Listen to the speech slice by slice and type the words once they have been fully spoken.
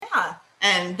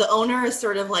And the owner is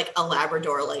sort of like a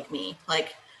Labrador like me.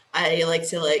 Like I like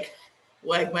to like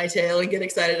wag my tail and get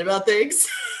excited about things.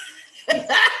 I've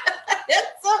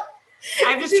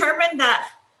determined that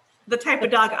the type of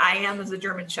dog I am is a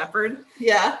German Shepherd.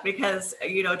 Yeah. Because,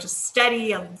 just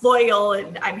steady and loyal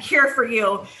and I'm here for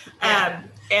you. Yeah.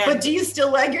 But do you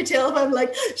still wag your tail if I'm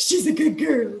like, she's a good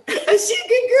girl? Is she a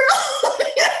good girl?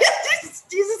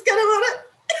 Do you just kind of want to?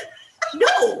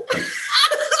 No.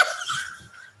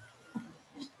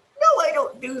 No, I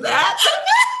don't do that.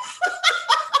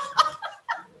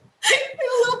 A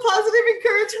little positive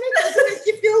encouragement doesn't make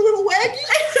you feel a little waggy.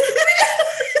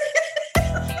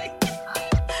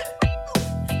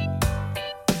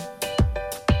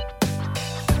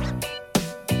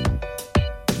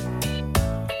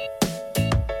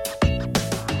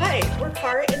 Hi, we're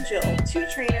Cara and Jill, two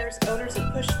trainers, owners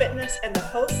of Push Fitness, and the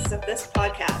hosts of this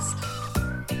podcast.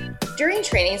 During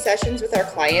training sessions with our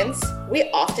clients,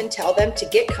 we often tell them to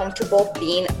get comfortable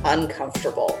being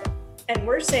uncomfortable. And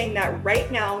we're saying that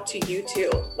right now to you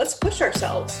too. Let's push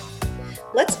ourselves.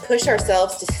 Let's push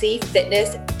ourselves to see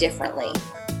fitness differently.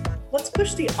 Let's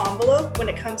push the envelope when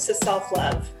it comes to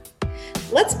self-love.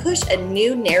 Let's push a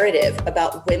new narrative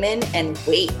about women and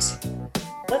weight.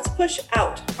 Let's push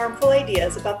out harmful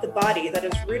ideas about the body that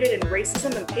is rooted in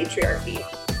racism and patriarchy.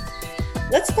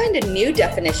 Let's find a new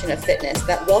definition of fitness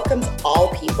that welcomes all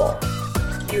people.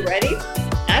 You ready?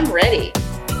 I'm ready.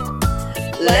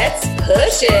 Let's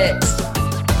push it.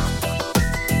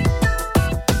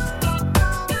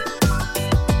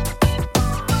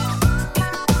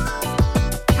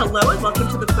 Hello and welcome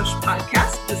to the Push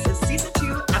Podcast. This is season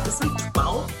 2, episode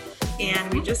 12.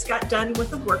 And we just got done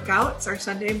with a workout. It's our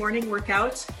Sunday morning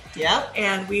workout. Yep.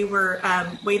 And we were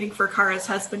waiting for Cara's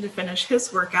husband to finish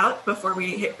his workout before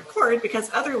we hit record, because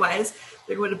otherwise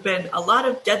there would have been a lot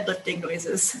of deadlifting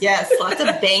noises. Yes, lots of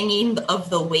banging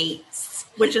of the weights.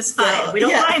 Which is fine. So, we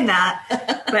don't mind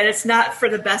that, but it's not for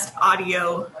the best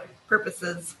audio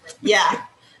purposes. Yeah.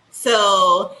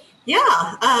 So,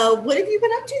 what have you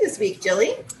been up to this week,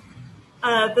 Jilly?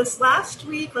 This last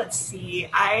week, let's see,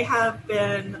 I have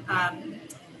been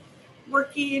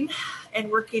working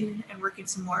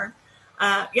some more.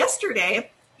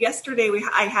 Yesterday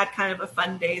I had kind of a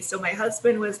fun day. So my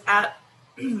husband was at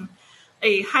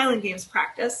a Highland Games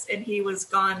practice and he was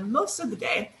gone most of the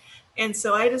day. And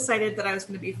so I decided that I was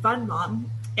going to be fun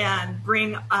mom and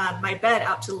bring my bed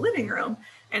out to the living room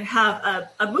and have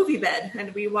a movie bed.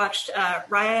 And we watched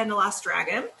Raya and the Last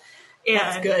Dragon. And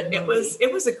that's good.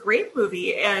 It was a great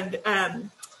movie. And,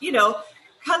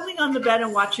 cuddling on the bed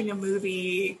and watching a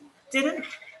movie didn't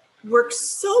work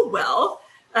so well,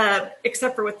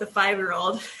 except for with the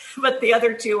 5-year-old. But the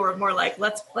other two were more like,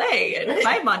 let's play and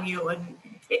climb on you and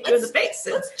hit you in the face.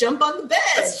 Let's jump on the bed.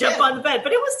 Let's jump on the bed.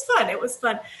 But it was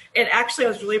fun. And actually, I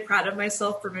was really proud of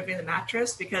myself for moving the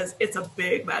mattress because it's a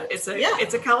big mattress.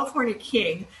 It's a California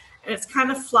King, and it's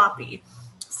kind of floppy.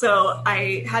 So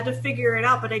I had to figure it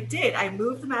out, but I did. I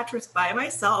moved the mattress by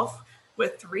myself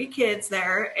with 3 kids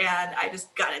there, and I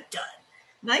just got it done.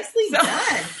 Nicely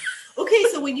done. Okay,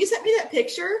 so when you sent me that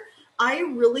picture, I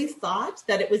really thought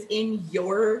that it was in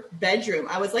your bedroom.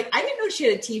 I was like, I didn't know she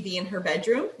had a TV in her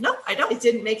bedroom. No, I don't. It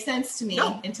didn't make sense to me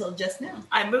until just now.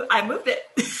 I moved it.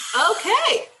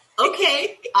 Okay.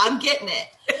 I'm getting it.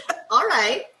 All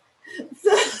right.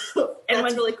 So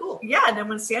that's really cool. Yeah, and then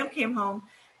when Sam came home,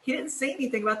 he didn't say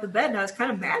anything about the bed, and I was kind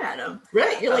of mad at him.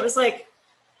 Right. I was like,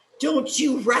 don't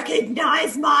you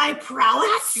recognize my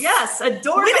prowess? Yes,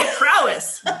 adore my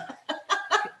prowess.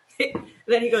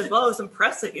 Then he goes, well, I was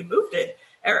impressed that you moved it.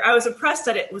 Or I was impressed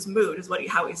that it was moved, is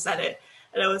how he said it.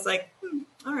 And I was like,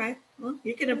 all right, well,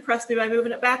 you can impress me by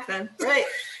moving it back then. Right.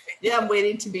 Yeah, I'm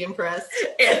waiting to be impressed.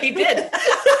 And he did.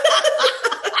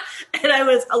 And I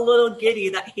was a little giddy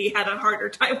that he had a harder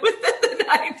time with it than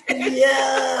I did.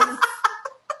 Yeah.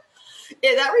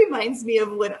 Yeah, that reminds me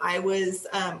of when I was,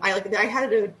 I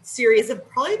had a series of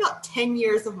probably about 10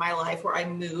 years of my life where I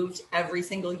moved every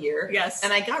single year. Yes.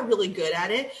 And I got really good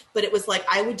at it, but it was like,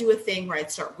 I would do a thing where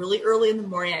I'd start really early in the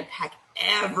morning. I'd pack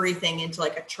everything into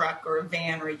like a truck or a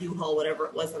van or a U-Haul, whatever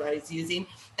it was that I was using.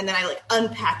 And then I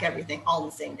unpack everything all in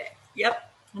the same day. Yep.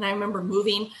 And I remember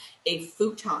moving a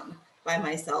futon by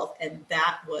myself, and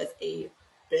that was a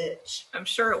bitch. I'm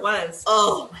sure it was.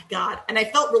 Oh my God. And I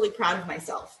felt really proud of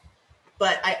myself.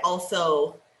 But I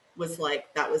also was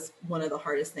like, that was one of the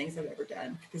hardest things I've ever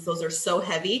done because those are so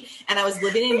heavy. And I was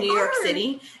living in New York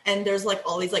City, and there's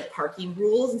all these parking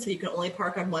rules. And so you can only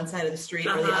park on one side of the street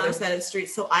or the other side of the street.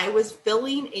 So I was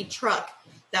filling a truck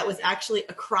that was actually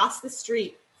across the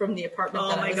street from the apartment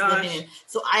that I was living in.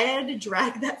 So I had to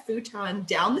drag that futon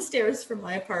down the stairs from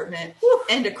my apartment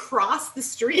and across the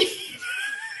street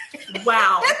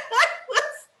Wow.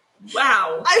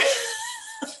 Wow.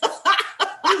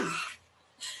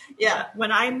 Yeah.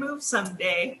 When I move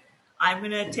someday, I'm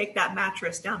going to take that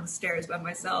mattress down the stairs by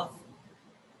myself.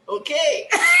 Okay.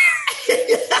 What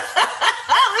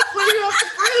do you have to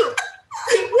prove?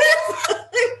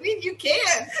 I mean, you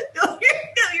can. No,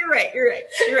 you're right. You're right.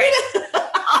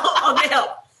 I'll get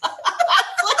help.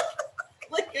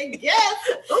 Like, I guess,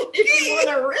 if you want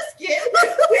to risk it.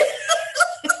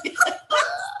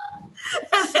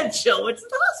 And then Jill went to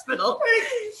the hospital.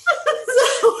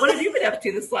 So, What have you been up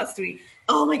to this last week?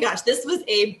 oh my gosh, this was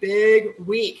a big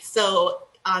week. So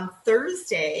on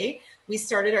Thursday, we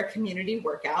started our community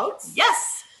workouts.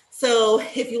 Yes. So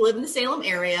if you live in the Salem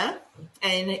area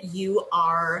and you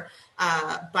are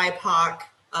BIPOC,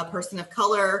 a person of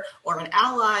color, or an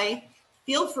ally,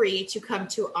 feel free to come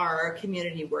to our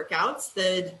community workouts.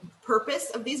 The purpose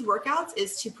of these workouts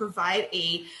is to provide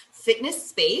a fitness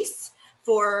space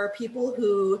for people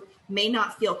who may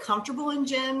not feel comfortable in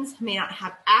gyms, may not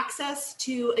have access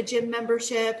to a gym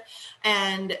membership.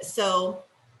 And so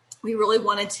we really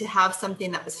wanted to have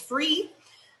something that was free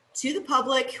to the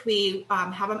public. We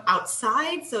have them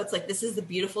outside. So it's like, this is a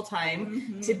beautiful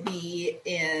time to be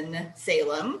in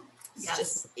Salem. It's Yes.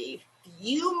 just a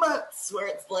few months where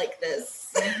it's like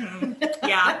this.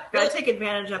 Yeah. Got to take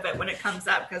advantage of it when it comes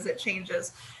up because it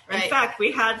changes. Right. In fact,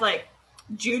 we had like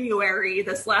January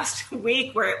this last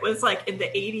week where it was like in the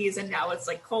 80s and now it's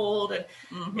like cold and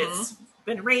it's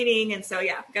been raining. And so,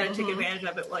 yeah, got to take advantage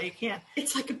of it while you can.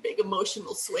 It's like a big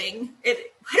emotional swing. It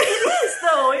is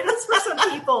though. It is for some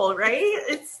people, right?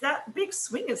 It's that big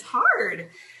swing is hard.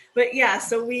 But yeah,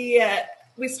 so we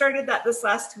started that this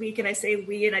last week, and I say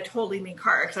we, and I totally mean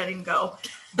Cara because I didn't go,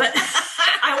 but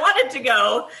I wanted to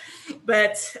go.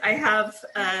 But I have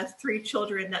 3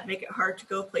 children that make it hard to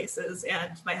go places,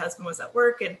 and my husband was at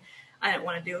work, and I didn't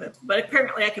want to do it. But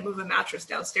apparently, I can move a mattress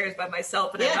downstairs by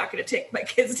myself, and I'm not going to take my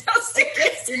kids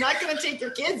downstairs. You're not going to take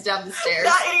your kids down the stairs.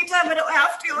 Not anytime I don't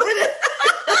have to.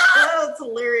 Oh, that's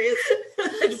hilarious.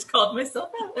 I just called myself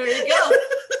out. There you go.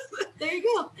 There you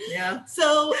go. Yeah.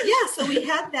 So we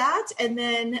had that, and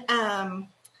then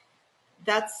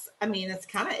that's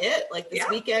kind of it. Like this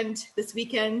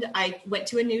weekend I went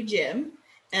to a new gym.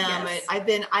 Yes.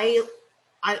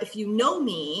 If you know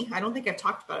me, I don't think I've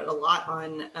talked about it a lot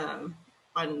on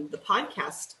the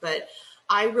podcast, but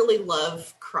I really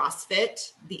love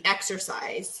CrossFit, the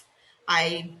exercise.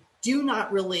 I do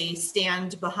not really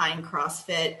stand behind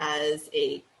CrossFit as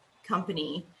a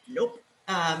company. Nope.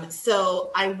 So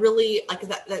I really like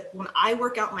that when I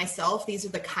work out myself, these are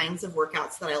the kinds of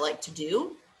workouts that I like to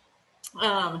do.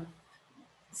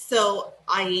 So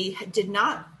I did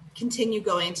not continue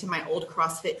going to my old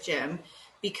CrossFit gym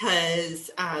because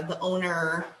the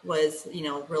owner was,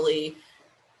 really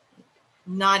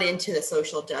not into the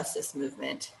social justice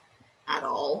movement at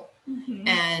all.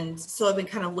 And so I've been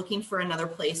kind of looking for another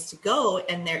place to go.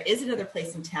 And there is another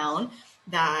place in town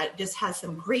that just has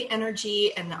some great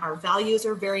energy, and our values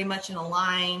are very much in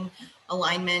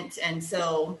alignment. And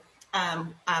so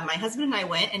my husband and I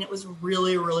went, and it was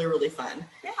really, really, really fun.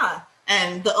 Yeah.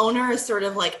 And the owner is sort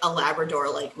of like a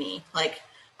Labrador like me. Like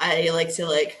I like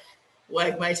to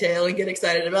wag my tail and get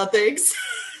excited about things.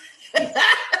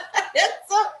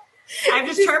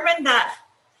 I've determined that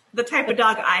the type of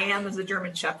dog I am is a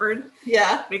German Shepherd.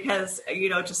 Yeah. Because,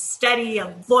 just steady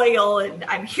and loyal, and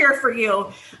I'm here for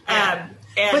you. Yeah.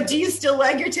 But do you still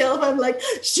wag your tail if I'm like,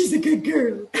 she's a good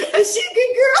girl? Is she a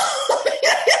good girl?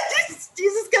 Do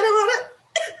you just kind of want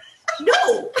to?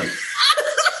 No.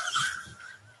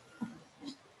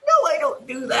 No, I don't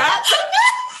do that.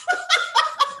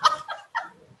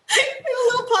 A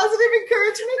little positive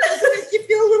encouragement doesn't make you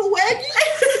feel a little waggy.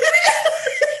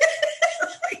 Oh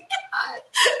my God.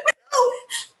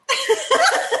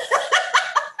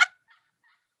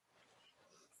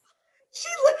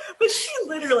 She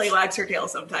literally wags her tail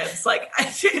sometimes. Like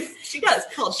she does.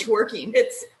 It's called twerking.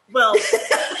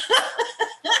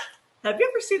 Have you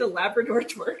ever seen a Labrador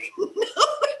twerk?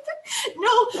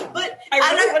 No, but I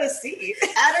really want to see.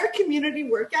 At our community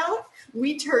workout,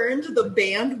 we turned the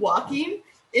band walking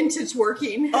into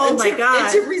twerking. Oh my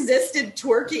God. Into resisted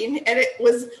twerking, and it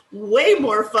was way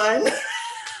more fun.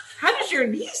 How did your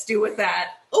niece do with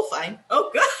that? Oh, fine. Oh,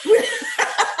 good.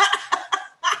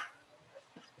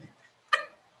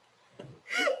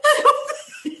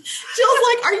 Jill's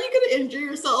like, are you going to injure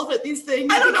yourself at these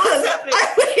things? I don't know what's happening.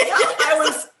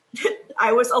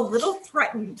 I was a little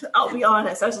threatened. I'll be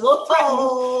honest. I was a little threatened.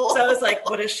 Oh. So I was like,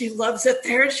 what if she loves it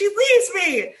there and she leaves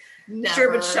me? Never.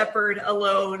 German Shepherd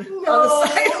alone No. on the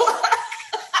sidewalk.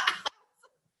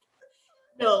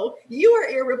 No, you are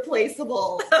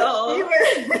irreplaceable. Oh. You are.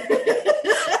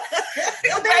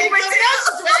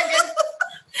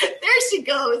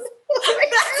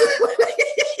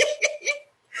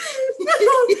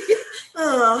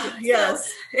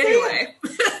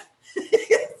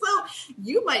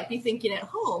 thinking at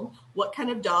home, what kind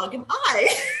of dog am I?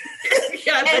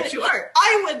 Yeah, I bet you are.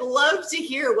 I would love to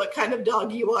hear what kind of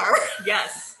dog you are.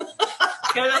 Yes.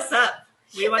 Hit us up.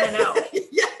 We want to know.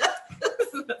 Yeah.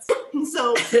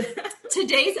 So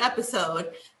today's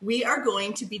episode, we are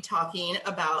going to be talking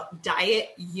about diet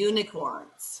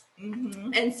unicorns.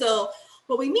 Mm-hmm. And so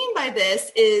what we mean by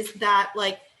this is that,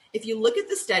 like, if you look at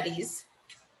the studies,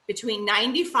 between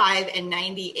 95 and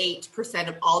 98%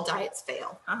 of all diets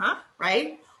fail,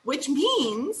 right? Which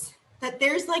means that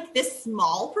there's like this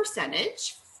small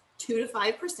percentage, 2 to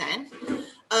 5%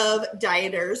 of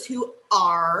dieters who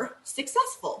are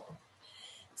successful.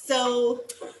 So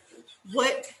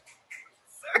what,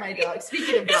 my dog,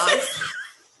 speaking of dogs,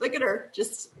 look at her,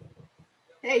 just,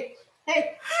 hey.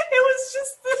 It was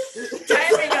just the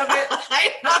timing of it.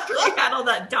 I after we had all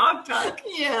that dog talk.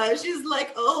 Yeah, she's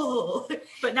like, oh.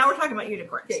 But now we're talking about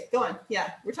unicorns. Okay, go on.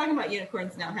 Yeah, we're talking about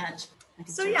unicorns now, Hatch.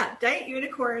 So yeah, diet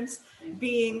unicorns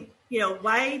being,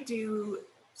 why do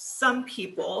some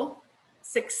people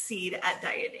succeed at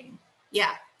dieting?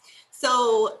 Yeah.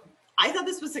 So I thought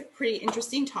this was a pretty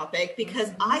interesting topic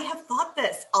because I have thought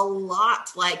this a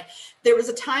lot. Like, there was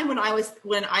a time when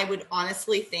I would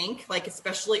honestly think, like,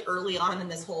 especially early on in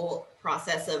this whole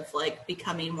process of like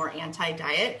becoming more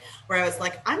anti-diet, where I was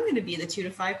like, I'm going to be the 2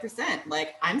 to 5%.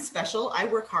 Like, I'm special. I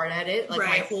work hard at it. Like,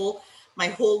 right. my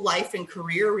whole life and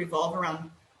career revolve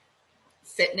around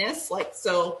fitness. Like,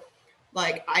 so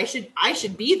like I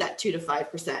should be that 2 to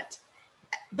 5%.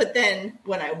 But then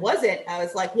when I wasn't, I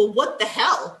was like, well, what the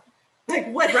hell?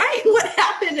 Like, what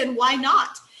happened and why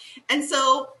not? And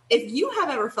so if you have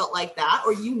ever felt like that,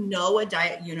 or a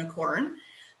diet unicorn,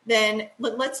 then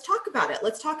let's talk about it.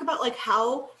 Let's talk about like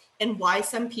how and why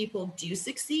some people do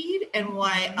succeed and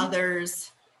why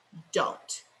others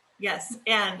don't. Yes.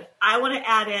 And I want to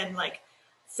add in, like,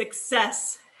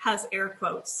 success has air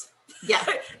quotes. Yeah.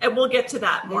 And we'll get to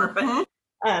that more. But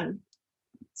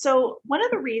so one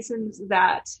of the reasons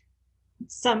that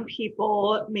some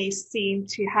people may seem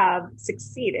to have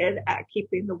succeeded at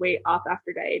keeping the weight off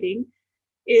after dieting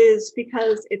is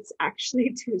because it's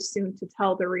actually too soon to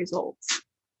tell the results.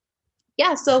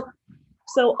 Yeah, so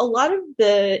a lot of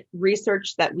the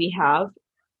research that we have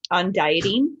on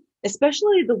dieting,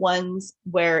 especially the ones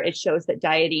where it shows that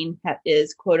dieting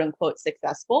is quote unquote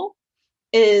successful,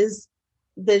 is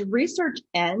the research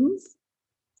ends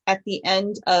at the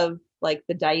end of like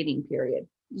the dieting period.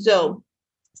 So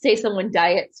say someone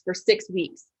diets for 6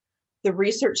 weeks, the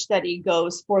research study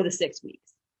goes for the 6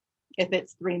 weeks. If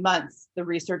it's 3 months, the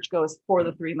research goes for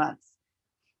the 3 months.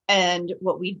 And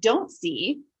what we don't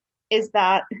see is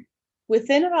that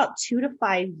within about 2 to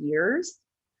 5 years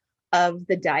of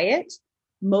the diet,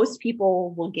 most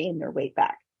people will gain their weight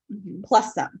back,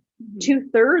 plus some.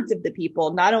 2/3 of the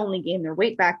people not only gain their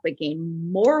weight back, but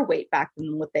gain more weight back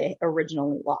than what they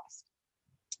originally lost.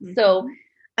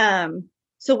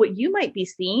 So what you might be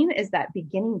seeing is that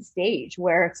beginning stage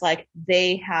where it's like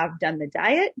they have done the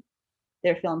diet,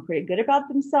 they're feeling pretty good about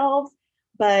themselves,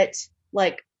 but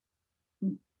like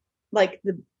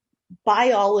the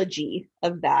biology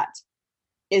of that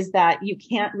is that you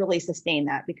can't really sustain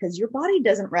that because your body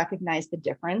doesn't recognize the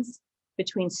difference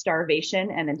between starvation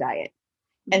and a diet.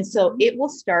 And so it will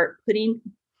start putting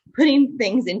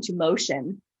things into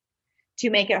motion to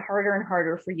make it harder and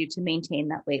harder for you to maintain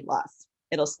that weight loss.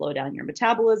 It'll slow down your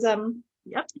metabolism.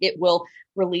 Yep. It will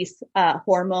release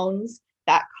hormones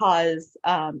that cause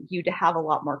you to have a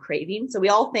lot more craving. So we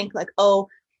all think like,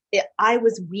 I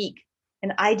was weak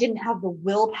and I didn't have the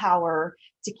willpower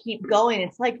to keep going.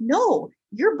 It's like, no,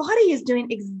 your body is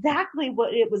doing exactly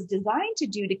what it was designed to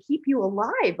do to keep you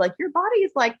alive. Like your body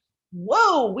is like,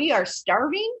 whoa, we are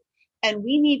starving and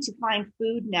we need to find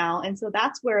food now. And so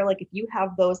that's where, like, if you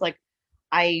have those, like,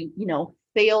 I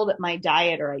failed at my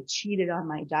diet or I cheated on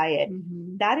my diet,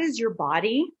 that is your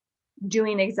body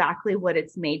doing exactly what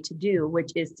it's made to do,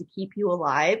 which is to keep you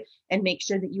alive and make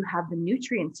sure that you have the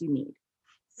nutrients you need.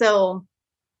 So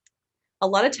a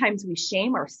lot of times we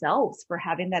shame ourselves for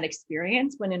having that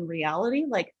experience when in reality,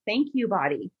 like, thank you,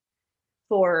 body,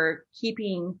 for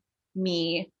keeping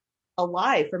me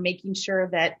alive, for making sure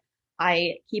that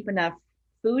I keep enough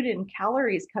food and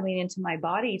calories coming into my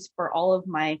body for all of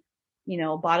my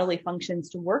bodily functions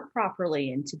to work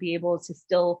properly and to be able to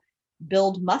still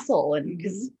build muscle. And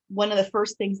because one of the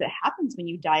first things that happens when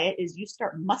you diet is you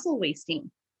start muscle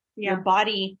wasting. Your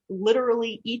body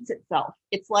literally eats itself.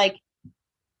 It's like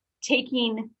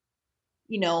taking,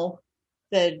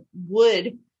 the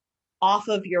wood off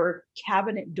of your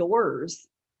cabinet doors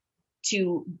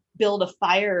to build a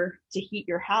fire to heat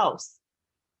your house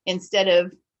instead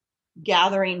of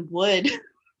gathering wood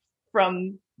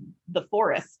from the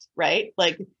forest, right?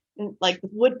 Like Like the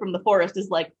wood from the forest is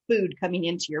like food coming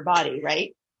into your body,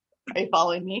 right? Are you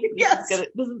following me? Yes.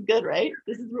 This is good, right?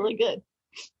 This is really good.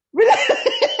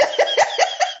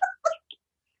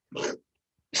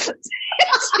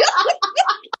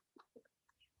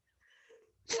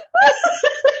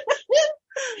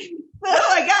 No,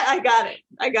 I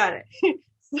got it.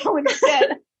 So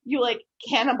instead, you like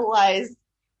cannibalize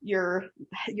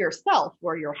yourself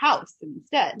or your house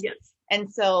instead. Yes.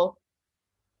 And so,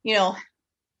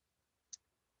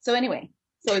 so anyway,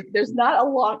 so there's not a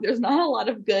lot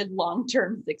of good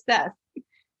long-term success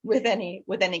with any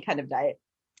kind of diet.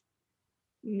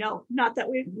 No, not that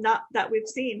we've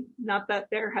seen, not that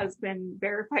there has been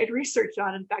verified research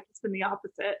on. In fact, it's been the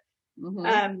opposite.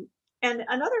 Mm-hmm. And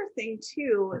another thing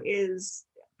too is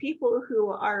people who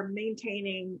are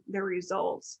maintaining their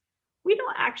results. We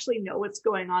don't actually know what's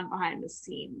going on behind the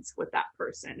scenes with that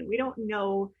person. We don't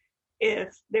know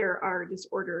if there are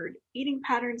disordered eating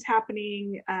patterns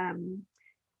happening,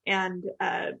 and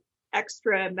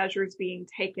extra measures being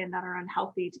taken that are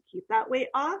unhealthy to keep that weight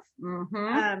off.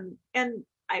 Mm-hmm. And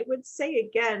I would say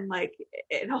again, like,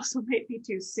 it also might be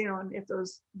too soon if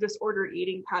those disordered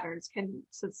eating patterns can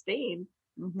sustain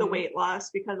the weight loss,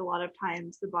 because a lot of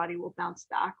times the body will bounce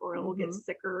back or it will get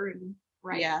sicker and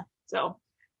Yeah. So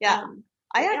yeah.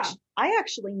 I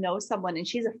actually know someone, and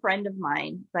she's a friend of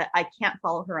mine, but I can't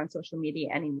follow her on social media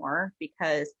anymore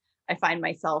because I find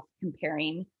myself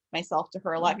comparing myself to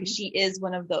her a lot, because she is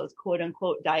one of those quote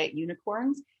unquote diet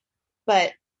unicorns.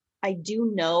 But I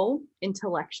do know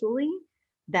intellectually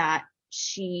that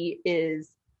she is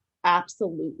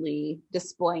absolutely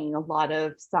displaying a lot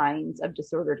of signs of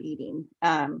disordered eating.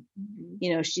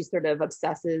 She sort of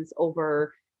obsesses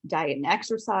over diet and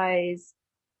exercise.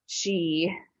 She's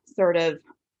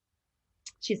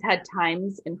had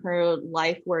times in her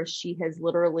life where she has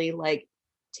literally like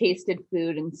tasted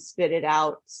food and spit it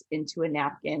out into a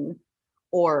napkin,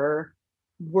 or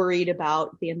worried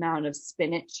about the amount of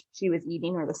spinach she was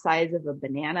eating or the size of a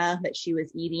banana that she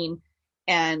was eating.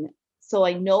 And so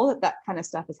I know that kind of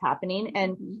stuff is happening.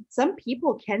 And some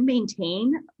people can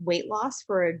maintain weight loss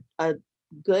for a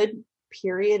good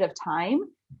period of time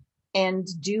and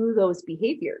do those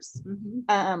behaviors.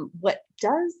 What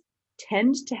does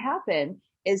tend to happen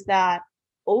is that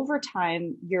over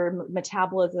time, your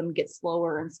metabolism gets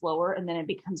slower and slower, and then it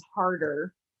becomes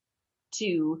harder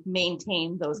to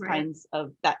maintain those kinds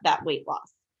of that weight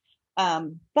loss.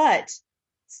 But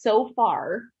so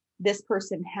far, this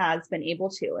person has been able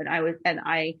to, and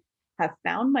I have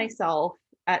found myself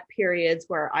at periods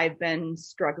where I've been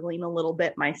struggling a little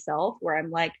bit myself, where I'm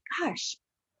like, gosh,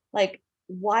 like,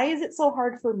 why is it so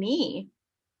hard for me,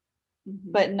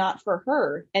 but not for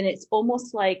her? And it's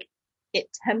almost like it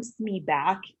tempts me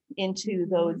back into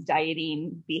those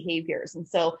dieting behaviors. And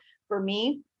so for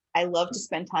me, I love to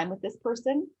spend time with this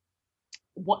person,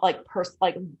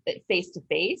 face to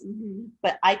face,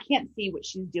 but I can't see what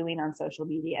she's doing on social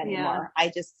media anymore.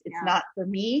 It's not for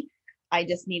me. I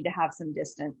just need to have some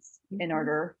distance in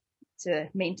order to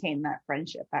maintain that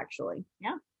friendship, actually.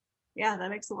 Yeah, that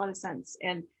makes a lot of sense.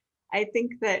 And I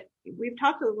think that we've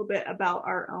talked a little bit about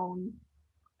our own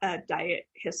diet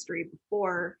history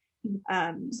before.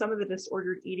 Some of the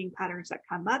disordered eating patterns that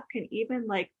come up can even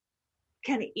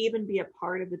be a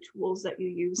part of the tools that you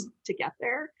use to get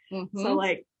there. So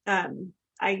like,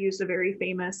 I use a very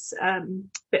famous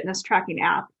fitness tracking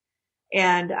app,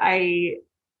 and I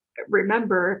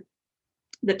remember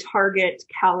the target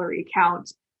calorie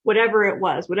count, whatever it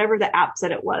was, whatever the app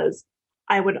said it was,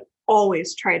 I would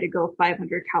always try to go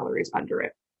 500 calories under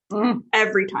it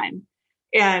every time.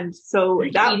 And so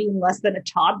eating less than a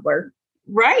toddler.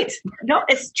 Right. No,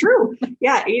 it's true.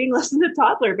 Yeah. Eating less than a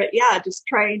toddler, but yeah, just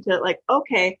trying to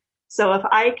okay, so if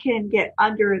I can get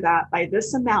under that by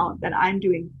this amount, then I'm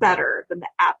doing better than the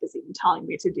app is even telling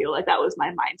me to do. Like, that was my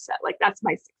mindset. Like, that's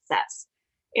my success.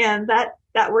 And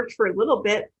that worked for a little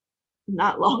bit,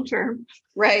 not long term.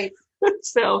 Right.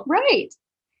 So, right.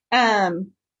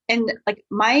 And like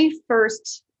my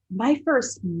first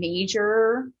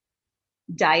major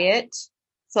diet.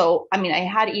 So, I mean, I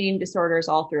had eating disorders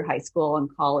all through high school and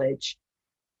college,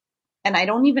 and I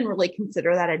don't even really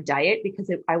consider that a diet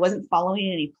because I wasn't following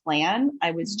any plan.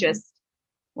 I was just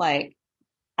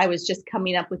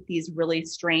coming up with these really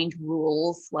strange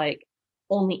rules, like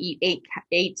only eat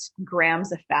 8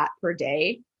 grams of fat per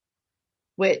day,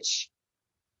 which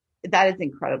that is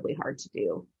incredibly hard to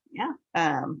do. Yeah.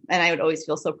 And I would always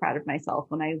feel so proud of myself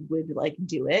when I would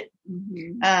do it.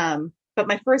 But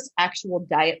my first actual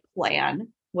diet plan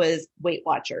was Weight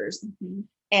Watchers.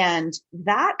 And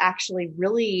that actually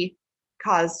really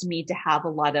caused me to have a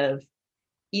lot of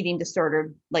eating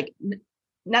disorder, like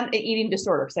not an eating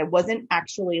disorder, because I wasn't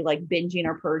actually like binging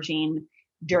or purging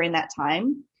during that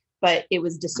time, but it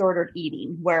was disordered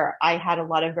eating where I had a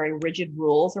lot of very rigid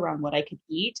rules around what I could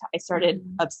eat. I started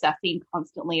obsessing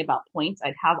constantly about points.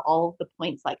 I'd have all of the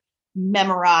points like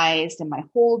memorized, and my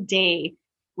whole day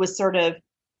was sort of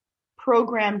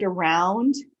programmed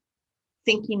around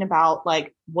thinking about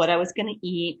like what I was going to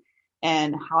eat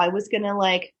and how I was going to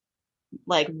like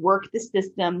work the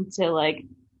system to like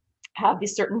have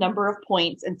this certain number of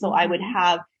points. And so I would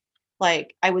have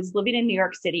like, I was living in New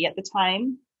York City at the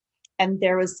time, and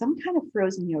there was some kind of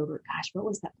frozen yogurt. Gosh, what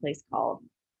was that place called?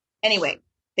 Anyway,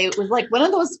 it was like one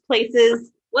of those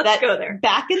places. Let's go there.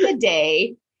 Back in the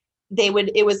day,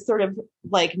 it was sort of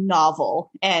like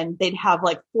novel, and they'd have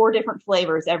like 4 different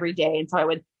flavors every day. And so I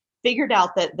would figured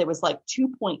out that there was like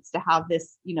 2 points to have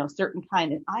this, certain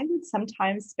kind. And I would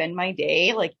sometimes spend my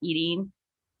day like eating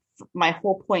my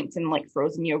whole points in like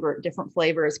frozen yogurt, different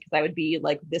flavors. Cause I would be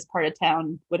like, this part of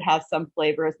town would have some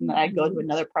flavors, and then I'd go to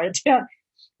another part of town,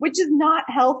 which is not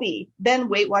healthy. Then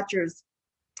Weight Watchers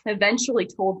eventually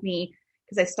told me,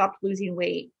 because I stopped losing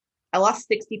weight, I lost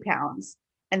 60 pounds.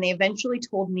 And they eventually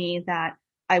told me that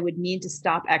I would need to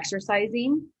stop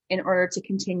exercising in order to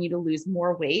continue to lose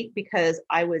more weight, because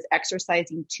I was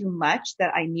exercising too much,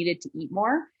 that I needed to eat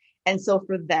more. And so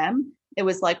for them, it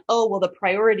was like, oh, well, the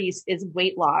priorities is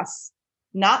weight loss,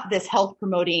 not this health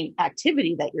promoting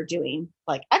activity that you're doing,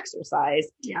 like exercise.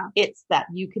 Yeah. It's that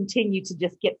you continue to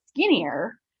just get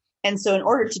skinnier. And so in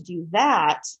order to do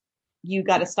that, you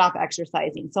got to stop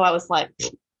exercising. So I was like,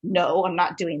 no, I'm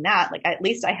not doing that. Like, at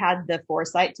least I had the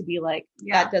foresight to be like,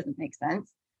 that doesn't make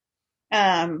sense.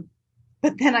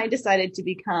 But then I decided to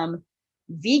become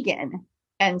vegan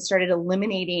and started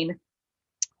eliminating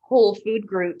whole food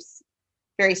groups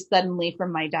very suddenly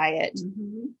from my diet,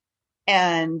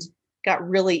 and got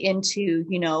really into,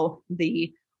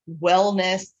 the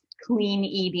wellness, clean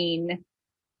eating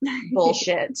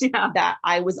bullshit that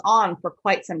I was on for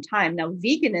quite some time. Now,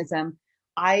 veganism,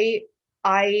 I,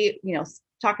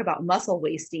 talk about muscle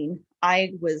wasting.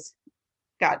 I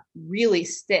got really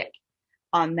sick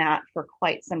on that for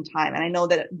quite some time. And I know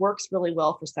that it works really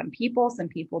well for some people. Some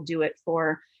people do it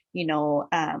for,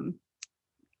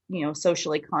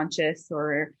 socially conscious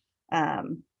or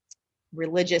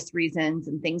religious reasons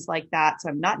and things like that. So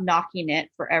I'm not knocking it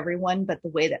for everyone, but the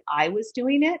way that I was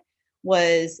doing it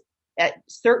was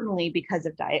certainly because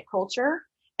of diet culture,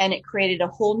 and it created a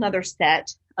whole nother set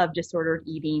of disordered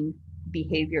eating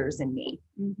behaviors in me.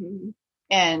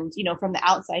 And, from the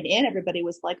outside in, everybody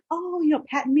was like, oh,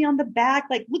 patting me on the back,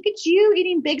 like, look at you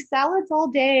eating big salads all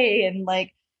day. And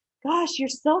like, gosh, you're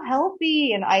so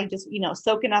healthy. And I just,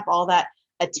 soaking up all that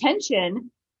attention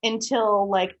until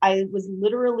like I was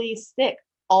literally sick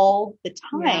all the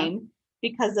time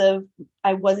because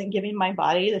I wasn't giving my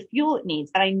body the fuel it needs.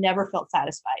 And I never felt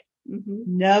satisfied.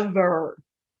 Never.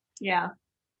 Yeah.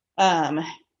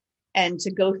 And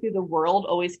to go through the world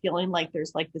always feeling like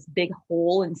there's like this big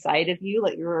hole inside of you,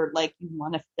 like you're like, you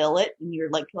want to fill it, and you're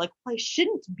like, well, I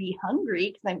shouldn't be hungry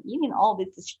because I'm eating all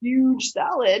this huge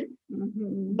salad,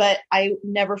 but I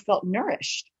never felt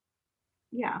nourished.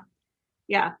 Yeah.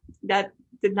 That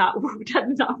did not work. That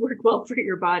did not work well for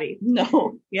your body.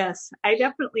 No. Yes. I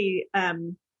definitely,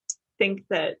 think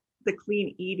that the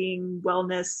clean eating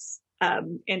wellness,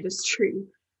 industry,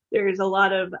 there's a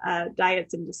lot of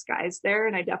diets in disguise there,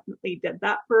 and I definitely did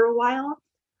that for a while.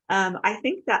 I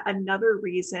think that another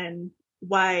reason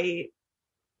why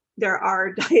there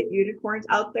are diet unicorns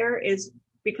out there is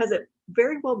because it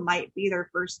very well might be their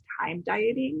first time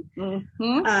dieting.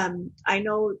 I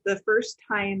know the first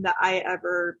time that I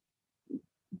ever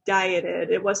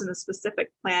dieted, it wasn't a specific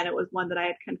plan. It was one that I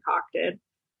had concocted,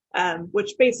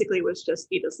 which basically was just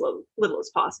eat as little as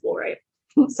possible, right?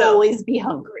 So always be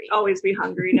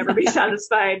hungry, never be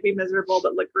satisfied, be miserable,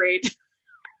 but look great.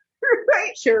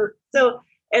 Right. Sure. So,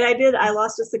 and I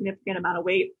lost a significant amount of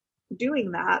weight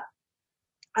doing that.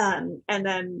 And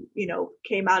then,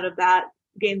 came out of that,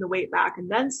 gained the weight back and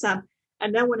then some.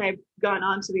 And then when I've gone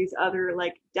on to these other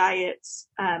like diets,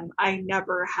 I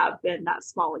never have been that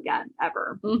small again,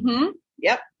 ever.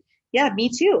 Yep. Yeah, me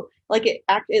too. Like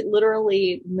it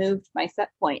literally moved my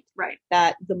set point. Right.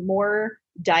 That the more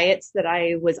diets that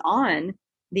I was on,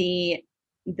 the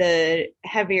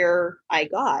heavier I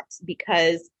got,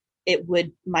 because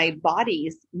my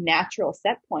body's natural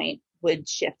set point would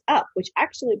shift up, which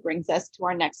actually brings us to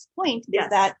our next point, is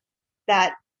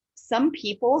that some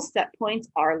people's set points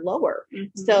are lower.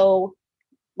 So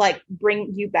like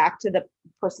bring you back to the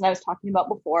person I was talking about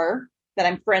before that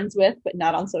I'm friends with, but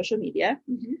not on social media,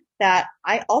 that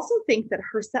I also think that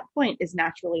her set point is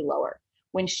naturally lower.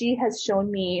 When she has shown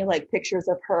me like pictures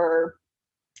of her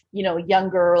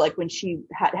younger, like when she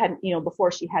had,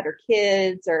 before she had her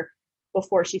kids or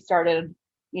before she started,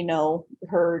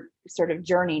 her sort of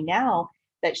journey now,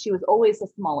 that she was always a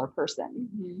smaller person.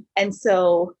 Mm-hmm. And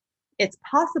so it's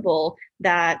possible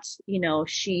that,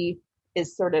 she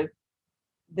is sort of,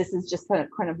 this is just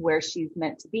kind of where she's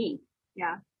meant to be.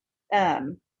 Yeah.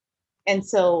 And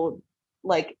so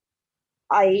like,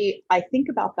 I think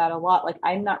about that a lot. Like,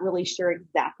 I'm not really sure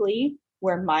exactly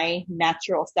where my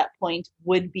natural set point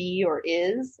would be or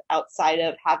is outside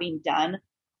of having done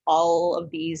all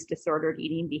of these disordered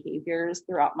eating behaviors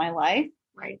throughout my life.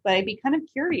 Right. But I'd be kind of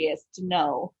curious to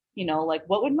know, like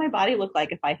what would my body look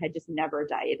like if I had just never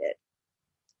dieted?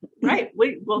 Right.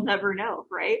 We'll never know.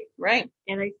 Right. Right.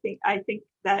 And I think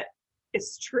that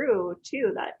it's true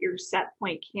too, that your set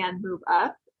point can move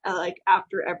up, like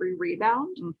after every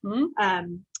rebound. Mm-hmm.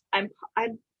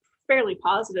 I'm fairly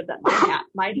positive that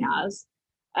mine has.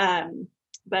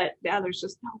 But yeah, there's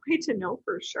just no way to know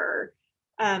for sure.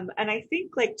 And I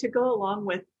think like to go along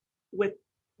with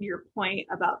your point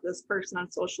about this person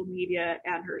on social media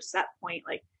and her set point,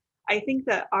 like I think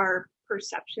that our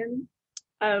perception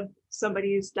of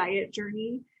somebody's diet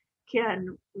journey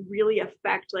can really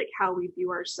affect like how we view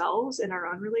ourselves and our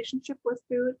own relationship with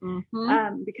food.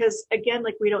 Mm-hmm. Because again,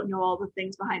 like we don't know all the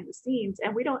things behind the scenes,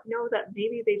 and we don't know that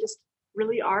maybe they just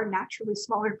really are naturally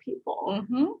smaller people.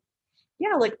 Mm-hmm.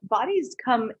 Yeah, like bodies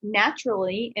come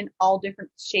naturally in all different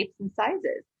shapes and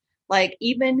sizes. Like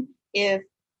even if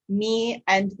me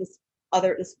and this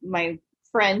my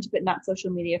friend, but not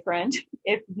social media friend,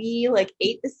 if we like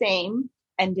ate the same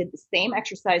and did the same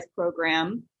exercise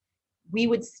program, we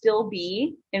would still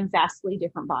be in vastly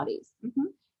different bodies. Mm-hmm.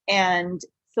 And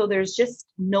so there's just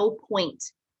no point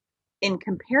in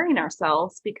comparing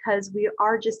ourselves because we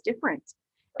are just different.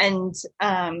 And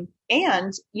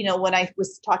when I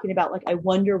was talking about like, I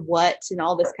wonder what, and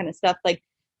all this kind of stuff, like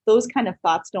those kind of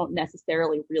thoughts don't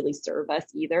necessarily really serve us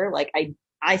either. Like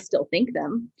I still think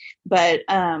them, but,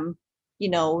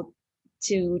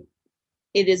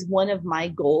 it is one of my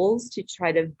goals to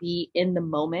try to be in the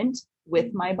moment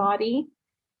with my body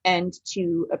and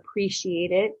to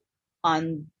appreciate it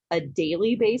on a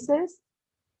daily basis.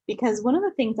 Because one of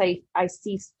the things I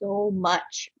see so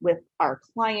much with our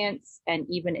clients and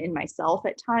even in myself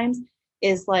at times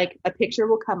is like a picture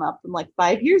will come up from like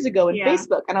 5 years ago in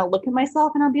Facebook, and I'll look at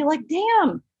myself and I'll be like,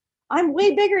 damn, I'm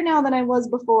way bigger now than I was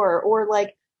before. Or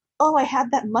like, oh, I had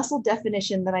that muscle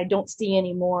definition that I don't see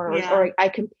anymore. Yeah. Or I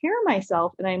compare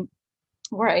myself and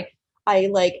I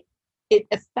like, it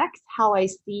affects how I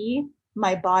see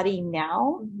my body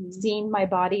now, seeing my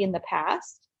body in the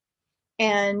past.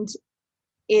 And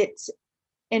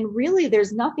really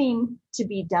there's nothing to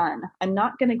be done. I'm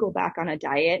not going to go back on a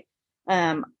diet.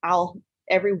 I'll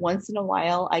every once in a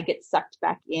while I get sucked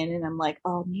back in and I'm like,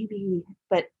 oh, maybe,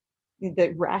 but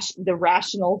the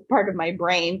rational part of my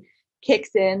brain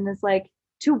kicks in. It's like,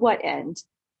 to what end?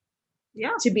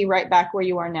 Yeah. To be right back where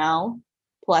you are now,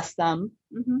 plus some.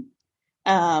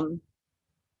 Mm-hmm.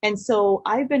 And so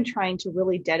I've been trying to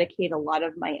really dedicate a lot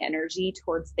of my energy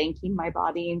towards thanking my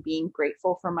body and being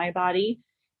grateful for my body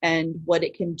and what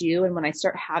it can do. And when I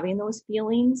start having those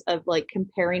feelings of like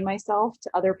comparing myself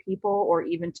to other people or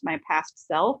even to my past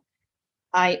self,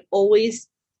 I always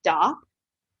stop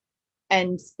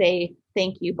and say,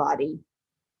 thank you, body.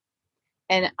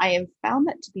 And I have found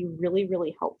that to be really,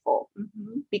 really helpful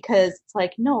because it's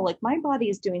like, no, like my body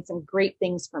is doing some great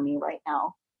things for me right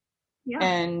now. Yeah.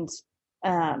 And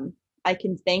I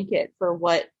can thank it for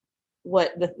what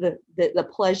the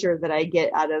pleasure that I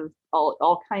get out of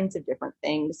all kinds of different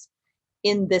things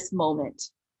in this moment.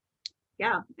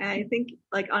 Yeah. And I think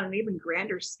like on an even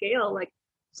grander scale, like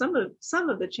some of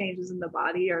the changes in the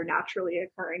body are naturally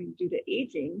occurring due to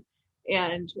aging.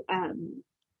 And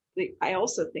I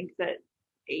also think that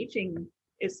aging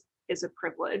is a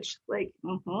privilege. Like,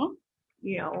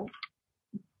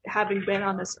 having been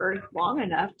on this earth long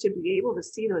enough to be able to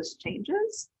see those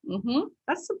changes,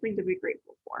 that's something to be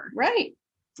grateful for. Right.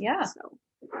 Yeah. So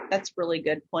that's a really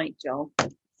good point, Jill.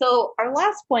 So our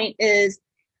last point is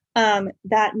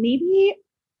that maybe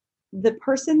the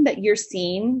person that you're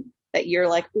seeing, that you're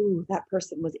like, ooh, that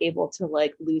person was able to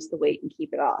like lose the weight and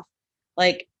keep it off.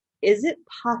 Like, is it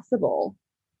possible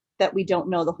that we don't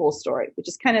know the whole story, which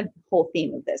is kind of the whole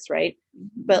theme of this, right?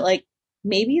 But like,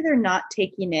 maybe they're not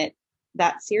taking it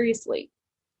that seriously.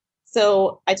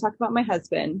 So I talk about my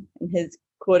husband and his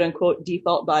quote unquote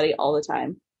default body all the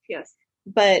time. Yes.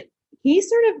 But he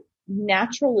sort of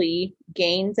naturally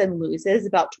gains and loses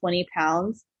about 20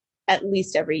 pounds at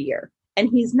least every year. And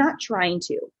he's not trying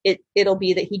to. It'll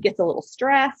be that he gets a little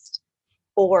stressed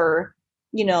or,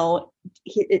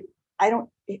 I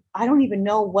don't even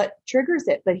know what triggers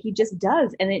it, but he just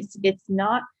does. And it's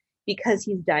not because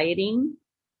he's dieting.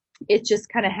 It just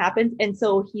kind of happens. And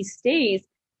so he stays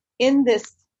in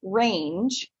this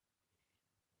range,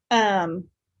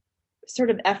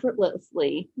 sort of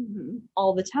effortlessly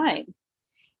all the time.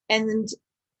 And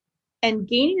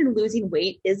gaining and losing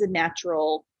weight is a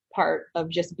natural part of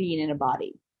just being in a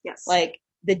body. Yes. Like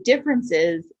the difference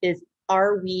is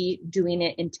are we doing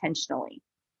it intentionally?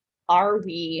 Are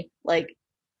we like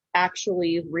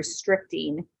actually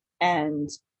restricting and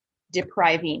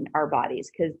depriving our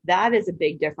bodies? Because that is a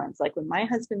big difference. Like when my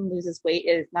husband loses weight,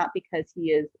 it is not because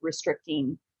he is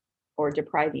restricting or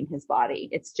depriving his body.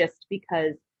 It's just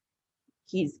because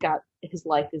his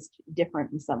life is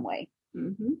different in some way.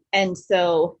 And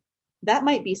so that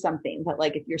might be something that,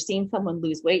 like, if you're seeing someone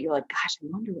lose weight, you're like, gosh, I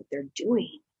wonder what they're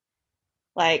doing.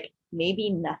 Like maybe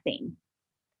nothing.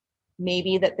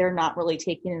 Maybe that they're not really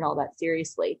taking it all that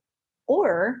seriously.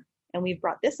 Or, and we've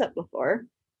brought this up before,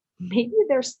 maybe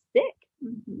they're sick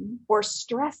or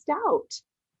stressed out,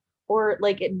 or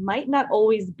like it might not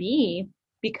always be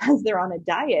because they're on a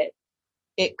diet.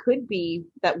 It could be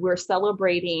that we're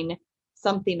celebrating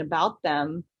something about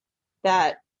them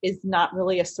that is not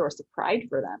really a source of pride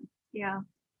for them. Yeah.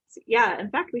 Yeah. In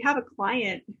fact, we have a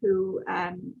client who,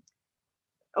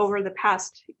 over the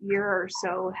past year or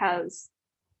so has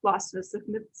lost a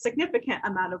significant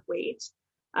amount of weight,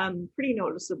 pretty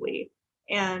noticeably.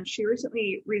 And she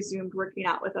recently resumed working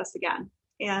out with us again.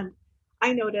 And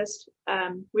I noticed,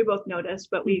 we both noticed,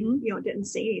 but we, didn't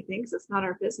say anything because it's not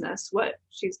our business what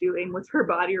she's doing with her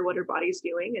body or what her body's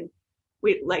doing. And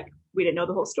we didn't know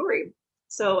the whole story.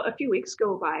 So a few weeks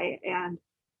go by and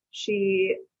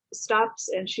she stops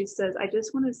and she says, I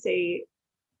just want to say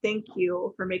thank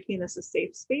you for making this a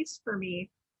safe space for me,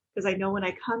 because I know when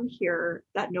I come here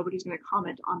that nobody's going to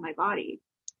comment on my body.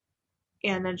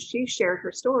 And then she shared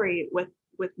her story with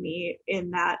me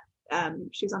in that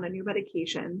she's on a new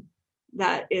medication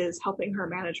that is helping her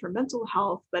manage her mental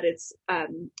health, but it's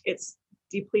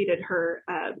depleted her,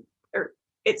 or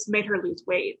it's made her lose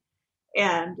weight.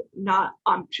 And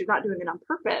she's not doing it on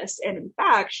purpose. And in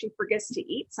fact, she forgets to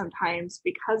eat sometimes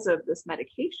because of this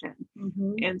medication.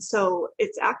 And so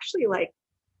it's actually like,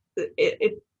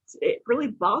 it really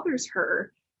bothers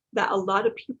her that a lot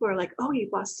of people are like, oh,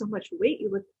 you've lost so much weight.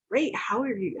 You look great. How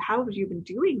have you been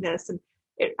doing this? And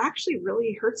it actually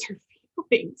really hurts her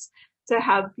feelings to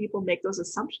have people make those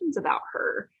assumptions about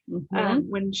her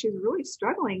when she's really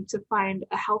struggling to find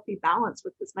a healthy balance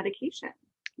with this medication.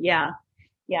 Yeah.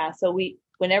 So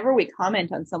whenever we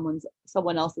comment on someone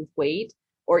else's weight,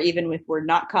 or even if we're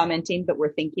not commenting, but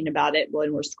we're thinking about it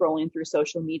when we're scrolling through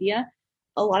social media,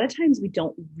 a lot of times we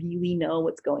don't really know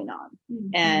what's going on.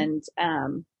 And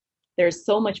there's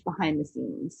so much behind the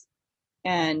scenes.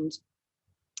 And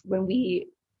when we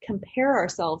compare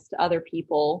ourselves to other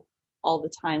people all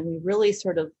the time, we really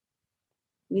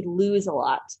we lose a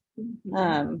lot.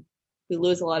 We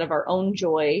lose a lot of our own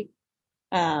joy.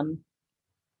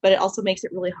 But it also makes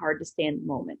it really hard to stay in the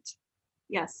moment.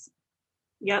 Yes.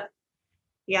 Yep.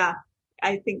 Yeah.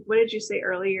 I think, what did you say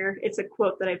earlier? It's a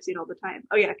quote that I've seen all the time.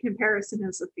 Oh yeah. Comparison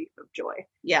is the thief of joy.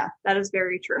 Yeah. That is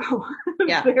very true.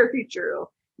 Yeah. Very true.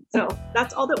 So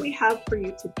that's all that we have for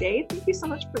you today. Thank you so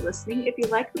much for listening. If you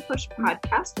like the Push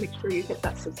podcast, make sure you hit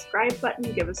that subscribe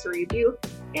button, give us a review,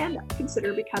 and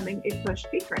consider becoming a Push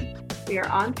patron. We are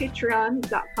on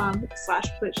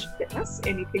patreon.com/pushfitness,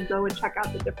 and you can go and check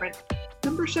out the different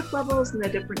membership levels and the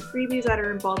different freebies that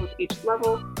are involved with each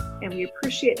level. And we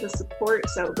appreciate the support.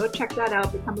 So go check that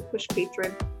out, become a Push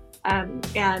patron.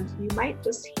 And you might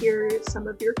just hear some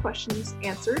of your questions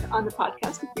answered on the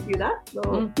podcast if you do that.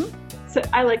 So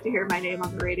I like to hear my name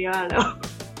on the radio. I don't know.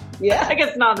 Yeah. I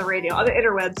guess not on the radio, on the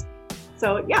interwebs.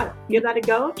 So yeah, give that a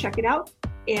go, check it out,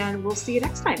 and we'll see you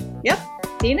next time. Yep.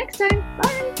 See you next time.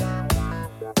 Bye.